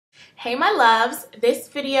Hey my loves, this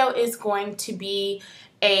video is going to be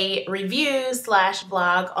a review slash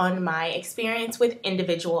vlog on my experience with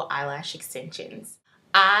individual eyelash extensions.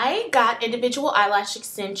 I got individual eyelash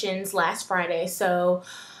extensions last Friday, so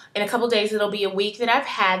in a couple days it'll be a week that I've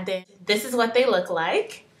had them. This is what they look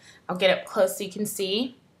like. I'll get up close so you can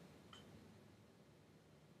see.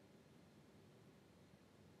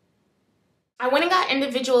 I went and got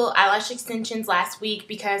individual eyelash extensions last week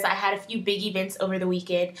because I had a few big events over the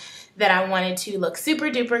weekend that I wanted to look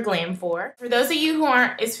super duper glam for. For those of you who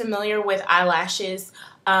aren't as familiar with eyelashes,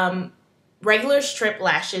 regular strip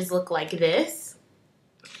lashes look like this.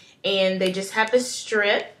 And they just have this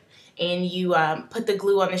strip, and you put the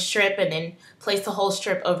glue on the strip and then place the whole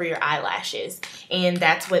strip over your eyelashes. And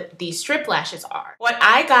that's what these strip lashes are. What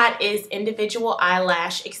I got is individual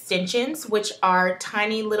eyelash extensions, which are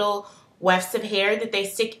tiny little wefts of hair that they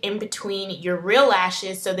stick in between your real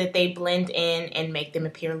lashes so that they blend in and make them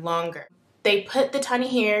appear longer. They put the tiny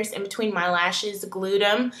hairs in between my lashes, glued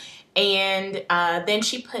them, and then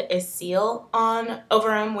she put a seal on over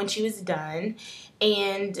them when she was done,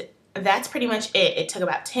 and that's pretty much it. It took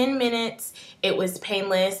about 10 minutes, it was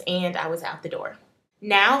painless, and I was out the door.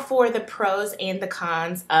 Now for the pros and the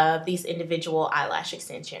cons of these individual eyelash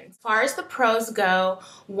extensions. As far as the pros go,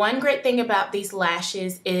 one great thing about these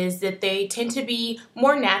lashes is that they tend to be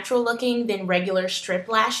more natural looking than regular strip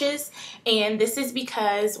lashes. And this is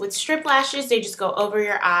because with strip lashes, they just go over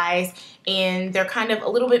your eyes and they're kind of a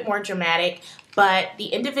little bit more dramatic. But the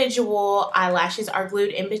individual eyelashes are glued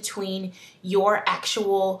in between your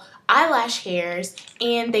actual eyelash hairs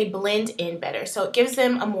and they blend in better. So it gives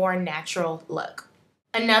them a more natural look.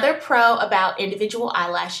 Another pro about individual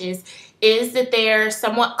eyelashes is that they're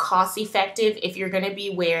somewhat cost effective if you're going to be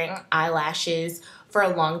wearing eyelashes for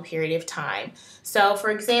a long period of time. So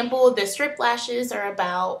for example, the strip lashes are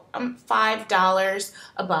about $5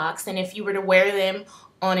 a box, and if you were to wear them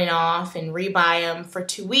on and off and rebuy them for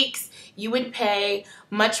 2 weeks, you would pay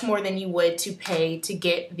much more than you would to pay to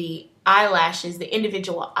get the eyelashes, the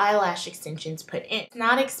individual eyelash extensions put in. It's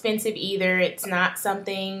not expensive either. It's not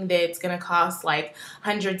something that's gonna cost like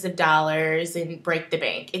hundreds of dollars and break the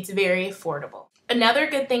bank. It's very affordable. Another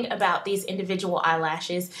good thing about these individual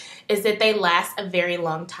eyelashes is that they last a very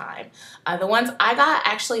long time. The ones I got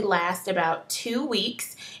actually last about 2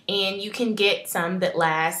 weeks, and you can get some that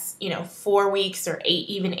last, 4 weeks or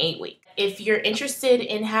even 8 weeks. If you're interested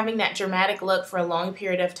in having that dramatic look for a long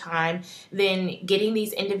period of time, then getting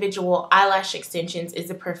these individual eyelash extensions is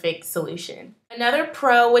the perfect solution. Another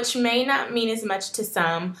pro, which may not mean as much to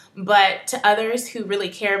some, but to others who really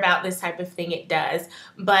care about this type of thing, it does.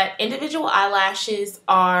 But individual eyelashes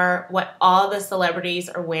are what all the celebrities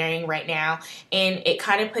are wearing right now, and it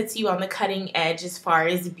kind of puts you on the cutting edge as far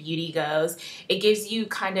as beauty goes. It gives you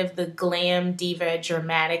kind of the glam, diva,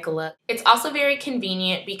 dramatic look. It's also very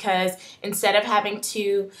convenient because instead of having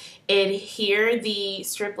to adhere the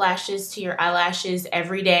strip lashes to your eyelashes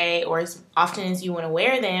every day or as often as you want to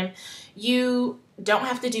wear them, you don't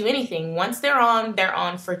have to do anything. Once they're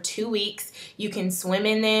on for 2 weeks. You can swim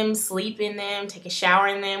in them, sleep in them, take a shower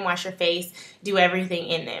in them, wash your face, do everything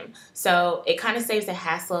in them. So it kind of saves the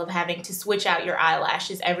hassle of having to switch out your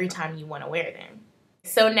eyelashes every time you want to wear them.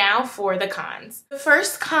 So now for the cons. The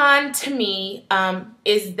first con to me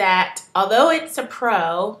is that although it's a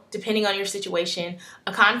pro, depending on your situation,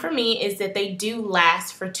 a con for me is that they do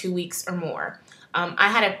last for 2 weeks or more. I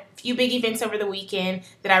had a few big events over the weekend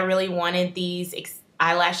that I really wanted these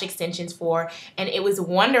eyelash extensions for, and it was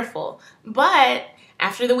wonderful. But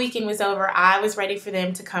after the weekend was over, I was ready for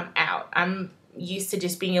them to come out. I'm used to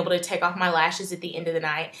just being able to take off my lashes at the end of the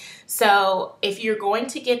night. So if you're going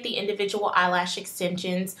to get the individual eyelash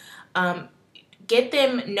extensions, get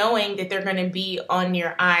them knowing that they're going to be on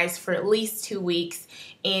your eyes for at least 2 weeks,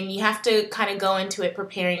 and you have to kind of go into it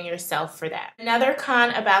preparing yourself for that. Another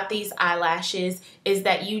con about these eyelashes is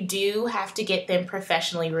that you do have to get them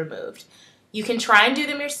professionally removed. You can try and do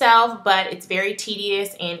them yourself, but it's very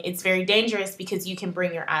tedious and it's very dangerous because you can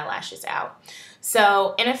bring your eyelashes out.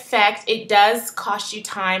 So in effect, it does cost you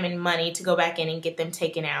time and money to go back in and get them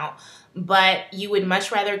taken out, but you would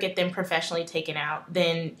much rather get them professionally taken out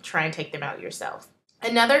than try and take them out yourself.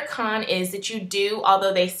 Another con is that you do,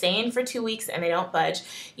 although they stay in for 2 weeks and they don't budge,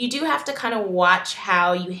 you do have to kind of watch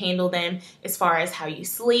how you handle them as far as how you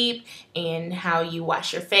sleep and how you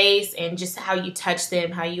wash your face and just how you touch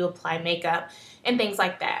them, how you apply makeup and things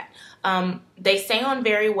like that. They stay on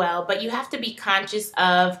very well, but you have to be conscious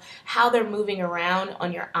of how they're moving around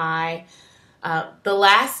on your eye. The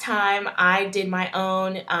last time I did my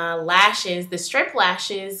own lashes, the strip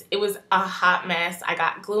lashes, it was a hot mess. I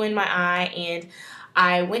got glue in my eye and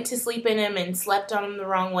I went to sleep in them and slept on them the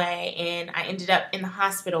wrong way, and I ended up in the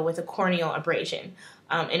hospital with a corneal abrasion,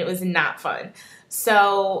 and it was not fun.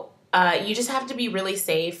 So you just have to be really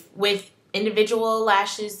safe with individual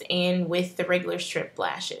lashes and with the regular strip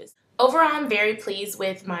lashes. Overall, I'm very pleased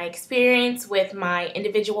with my experience with my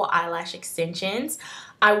individual eyelash extensions.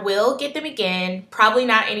 I will get them again, probably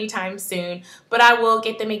not anytime soon, but I will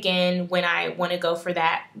get them again when I want to go for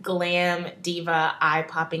that glam diva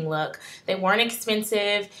eye-popping look. They weren't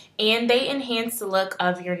expensive and they enhance the look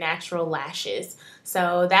of your natural lashes.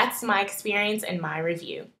 So that's my experience and my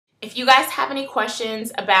review. If you guys have any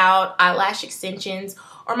questions about eyelash extensions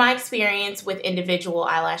or my experience with individual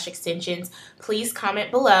eyelash extensions, please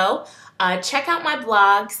comment below. Check out my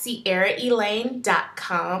blog,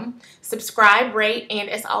 Ciaraelaine.com. Subscribe, rate, and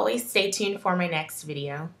as always, stay tuned for my next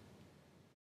video.